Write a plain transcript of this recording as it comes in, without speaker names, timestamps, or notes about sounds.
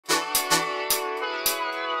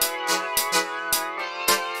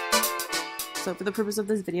So for the purpose of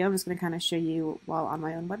this video, I'm just going to kind of show you while on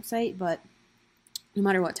my own website, but no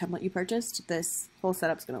matter what template you purchased, this whole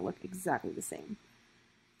setup is going to look exactly the same.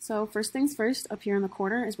 So first things first, up here in the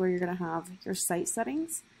corner is where you're going to have your site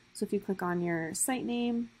settings. So if you click on your site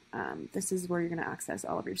name, this is where you're going to access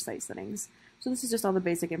all of your site settings. So this is just all the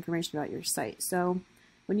basic information about your site. So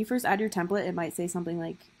when you first add your template, it might say something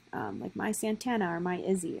like my Santana or my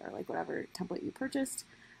Izzy or like whatever template you purchased.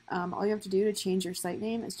 All you have to do to change your site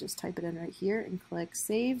name is just type it in right here and click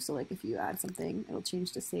save. So like if you add something, it'll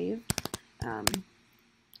change to save. And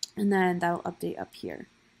then that'll update up here.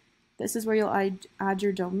 This is where you'll add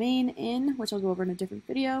your domain in, which I'll go over in a different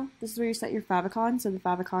video. This is where you set your favicon. So the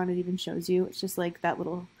favicon, it even shows you. It's just like that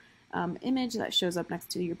little image that shows up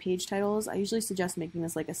next to your page titles. I usually suggest making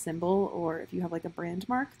this like a symbol, or if you have like a brand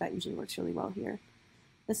mark, that usually works really well here.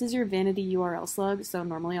 This is your vanity URL slug. So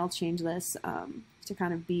normally I'll change this to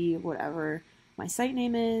kind of be whatever my site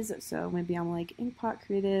name is. So maybe I'm like Inkpot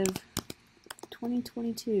Creative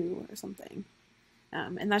 2022 or something.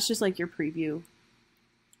 And that's just like your preview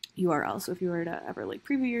URL. So if you were to ever like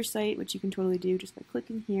preview your site, which you can totally do just by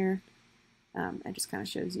clicking here, it just kind of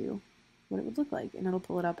shows you what it would look like, and it'll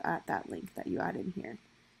pull it up at that link that you add in here.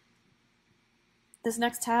 This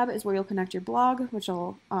next tab is where you'll connect your blog, which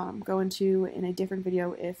I'll go into in a different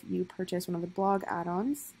video if you purchase one of the blog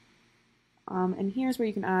add-ons. And here's where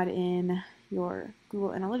you can add in your Google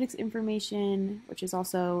Analytics information, which is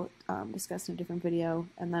also discussed in a different video,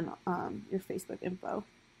 and then your Facebook info.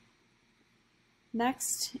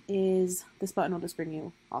 Next is this button will just bring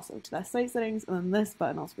you also to the site settings, and then this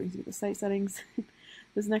button also brings you to the site settings.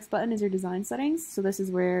 This next button is your design settings. So this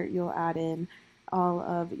is where you'll add in all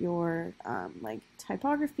of your like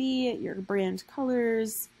typography, your brand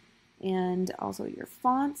colors, and also your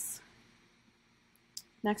fonts.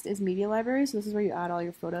 Next is media library. So this is where you add all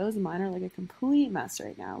your photos. Mine are like a complete mess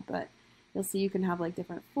right now, but you'll see you can have like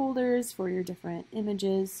different folders for your different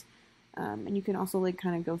images. And you can also like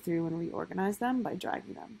kind of go through and reorganize them by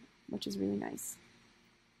dragging them, which is really nice.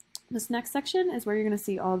 This next section is where you're going to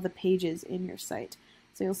see all of the pages in your site.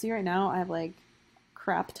 So you'll see right now I have like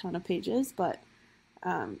crap ton of pages, but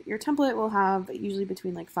your template will have usually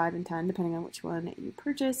between like 5 and 10 depending on which one you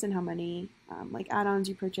purchase and how many like add-ons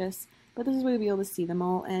you purchase. But this is where you'll be able to see them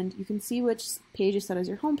all, and you can see which page is set as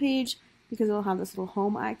your home page because it'll have this little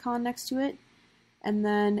home icon next to it. And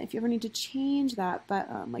then if you ever need to change that,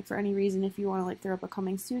 but like for any reason, if you want to like throw up a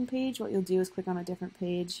coming soon page, what you'll do is click on a different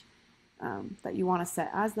page that you want to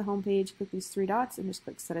set as the home page, click these 3 dots and just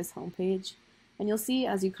click set as home page. And you'll see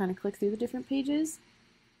as you kind of click through the different pages,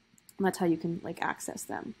 and that's how you can like access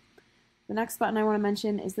them. The next button I want to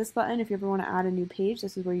mention is this button. If you ever want to add a new page,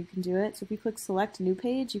 this is where you can do it. So if you click select new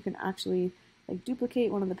page, you can actually like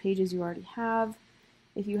duplicate one of the pages you already have.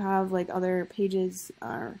 If you have like other pages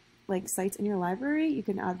or like sites in your library, you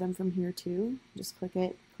can add them from here too. Just click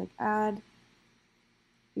it, click add.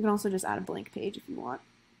 You can also just add a blank page if you want.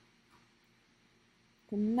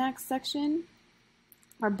 The next section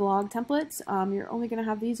are blog templates. You're only going to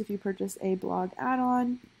have these if you purchase a blog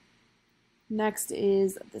add-on. Next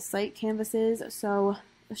is the site canvases. So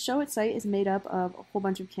the Showit site is made up of a whole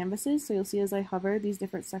bunch of canvases. So you'll see as I hover, these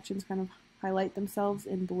different sections kind of highlight themselves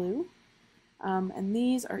in blue. And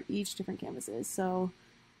these are each different canvases. So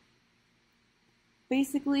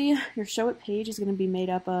basically, your Showit page is going to be made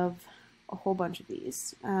up of a whole bunch of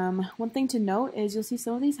these. One thing to note is you'll see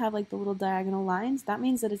some of these have like the little diagonal lines. That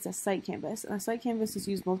means that it's a site canvas. And a site canvas is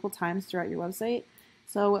used multiple times throughout your website.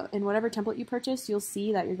 So in whatever template you purchase, you'll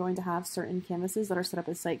see that you're going to have certain canvases that are set up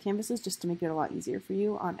as site canvases just to make it a lot easier for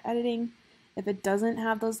you on editing. If it doesn't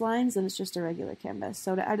have those lines, then it's just a regular canvas.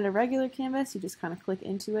 So to edit a regular canvas, you just kind of click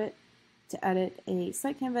into it. To edit a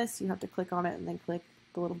site canvas, you have to click on it and then click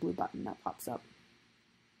the little blue button that pops up.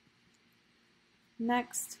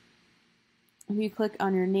 Next, if you click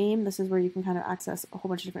on your name, this is where you can kind of access a whole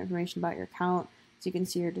bunch of different information about your account. So you can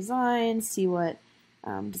see your designs, see what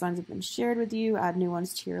designs have been shared with you, add new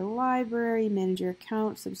ones to your library, manage your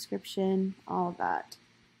account, subscription, all of that.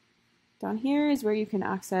 Down here is where you can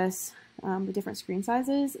access the different screen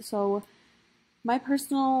sizes. So my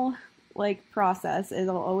personal process is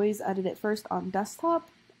I'll always edit it first on desktop,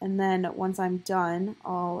 and then once I'm done,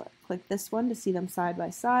 I'll click this one to see them side by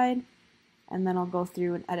side, and then I'll go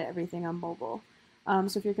through and edit everything on mobile.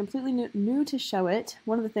 So if you're completely new to Showit,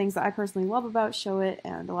 one of the things that I personally love about Showit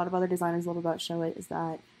and a lot of other designers love about Showit is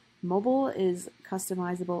that mobile is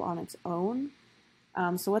customizable on its own.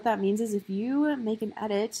 So what that means is if you make an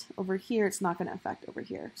edit over here, it's not going to affect over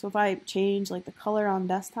here. So if I change like the color on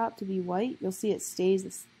desktop to be white, you'll see it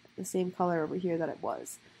stays the same color over here that it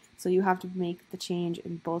was. So you have to make the change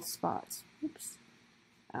in both spots. Oops.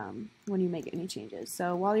 when you make any changes.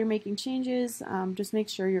 So while you're making changes, just make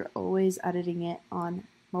sure you're always editing it on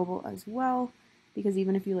mobile as well, because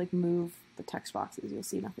even if you like move the text boxes, you'll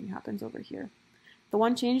see nothing happens over here. The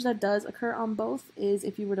one change that does occur on both is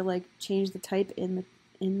if you were to like change the type in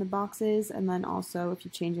the boxes, and then also if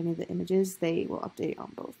you change any of the images, they will update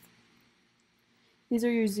on both. These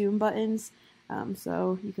are your zoom buttons,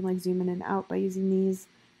 so you can like zoom in and out by using these.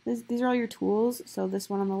 These are all your tools. So this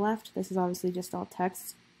one on the left, this is obviously just all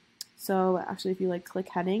text. So actually if you like click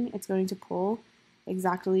heading, it's going to pull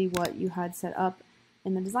exactly what you had set up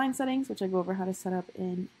in the design settings, which I go over how to set up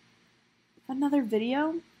in another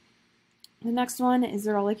video. The next one is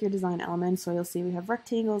they're all like your design elements. So you'll see we have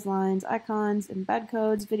rectangles, lines, icons, embed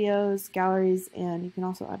codes, videos, galleries, and you can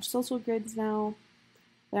also add social grids now.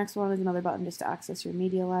 The next one is another button just to access your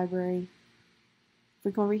media library. If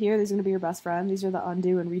we come over here, these are going to be your best friend. These are the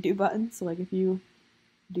undo and redo buttons. So like if you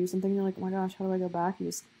do something, you're like, oh my gosh, how do I go back? You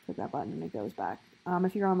just click that button and it goes back.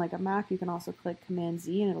 If you're on like a Mac, you can also click Command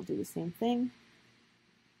Z and it'll do the same thing.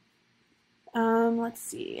 Let's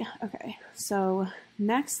see. Okay, so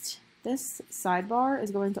next, this sidebar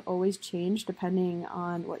is going to always change depending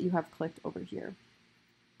on what you have clicked over here.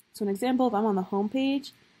 So an example, if I'm on the home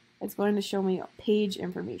page, it's going to show me page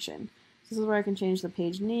information. This is where I can change the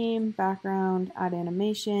page name, background, add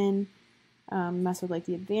animation, mess with like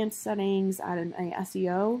the advanced settings, add an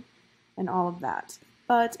SEO, and all of that.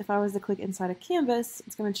 But if I was to click inside a canvas,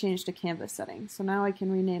 it's going to change to canvas settings. So now I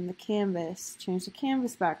can rename the canvas, change the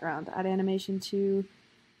canvas background, add animation to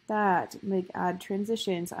that, add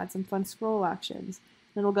transitions, add some fun scroll actions.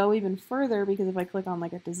 And it'll go even further because if I click on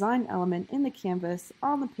like a design element in the canvas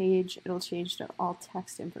on the page, it'll change to all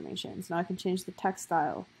text information. So now I can change the text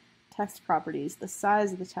style, text properties, the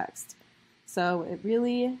size of the text. So it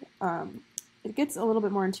really, it gets a little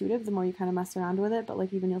bit more intuitive the more you kind of mess around with it, but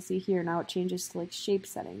like even you'll see here, now it changes to like shape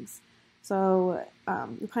settings. So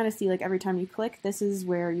you kind of see like every time you click, this is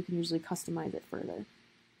where you can usually customize it further.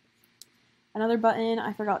 Another button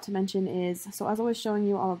I forgot to mention is, so as I was showing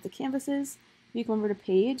you all of the canvases, if you come over to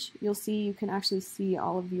page, you'll see you can actually see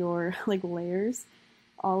all of your like layers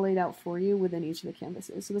all laid out for you within each of the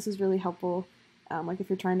canvases. So this is really helpful. Like if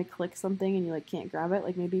you're trying to click something and you like can't grab it,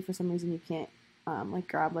 like maybe for some reason you can't like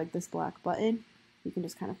grab like this black button, you can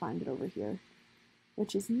just kind of find it over here,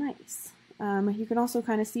 which is nice. You can also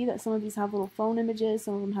kind of see that some of these have little phone images,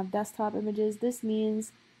 some of them have desktop images. This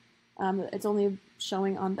means it's only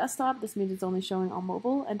showing on desktop, this means it's only showing on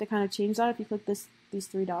mobile, and to kind of change that, if you click these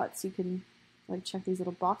three dots, you can like check these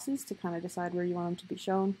little boxes to kind of decide where you want them to be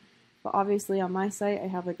shown. But obviously on my site, I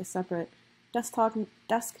have like a separate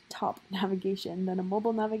desktop navigation than a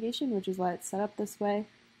mobile navigation, which is why it's set up this way.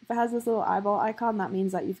 If it has this little eyeball icon, that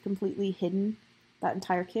means that you've completely hidden that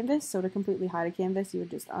entire canvas. So to completely hide a canvas, you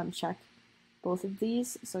would just uncheck both of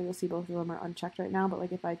these. So you'll see both of them are unchecked right now, but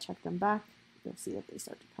like if I check them back, you'll see that they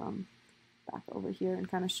start to come back over here and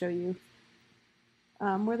kind of show you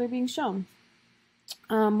where they're being shown.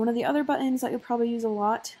 One of the other buttons that you'll probably use a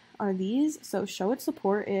lot are these. So Showit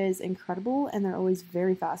support is incredible, and they're always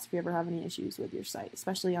very fast if you ever have any issues with your site,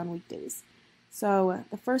 especially on weekdays. So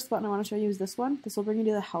the first button I want to show you is this one. This will bring you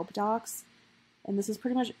to the help docs, and this is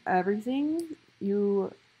pretty much everything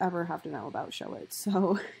you ever have to know about Showit.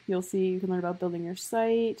 So you'll see you can learn about building your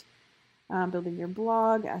site, building your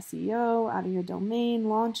blog, SEO, adding your domain,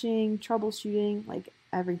 launching, troubleshooting, like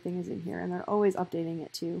everything is in here, and they're always updating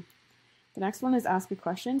it too. The next one is ask a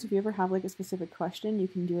question. So if you ever have like a specific question, you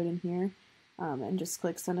can do it in here and just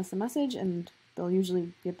click send us a message, and they'll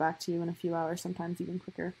usually get back to you in a few hours, sometimes even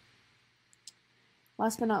quicker.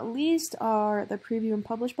 Last but not least are the preview and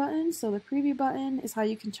publish buttons. So the preview button is how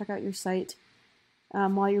you can check out your site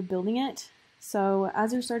while you're building it. So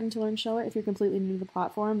as you're starting to learn Showit, if you're completely new to the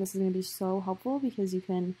platform, this is going to be so helpful because you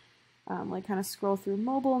can like kind of scroll through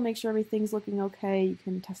mobile, make sure everything's looking okay. You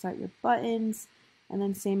can test out your buttons, and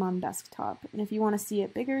then same on desktop. And if you want to see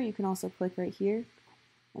it bigger, you can also click right here,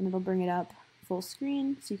 and it'll bring it up full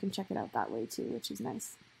screen, so you can check it out that way too, which is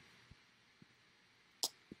nice.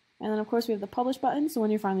 And then of course we have the publish button, so when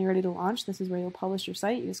you're finally ready to launch, this is where you'll publish your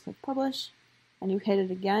site. You just click publish, and you hit it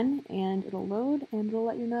again, and it'll load, and it'll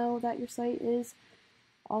let you know that your site is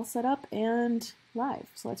all set up and live,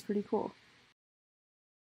 so that's pretty cool.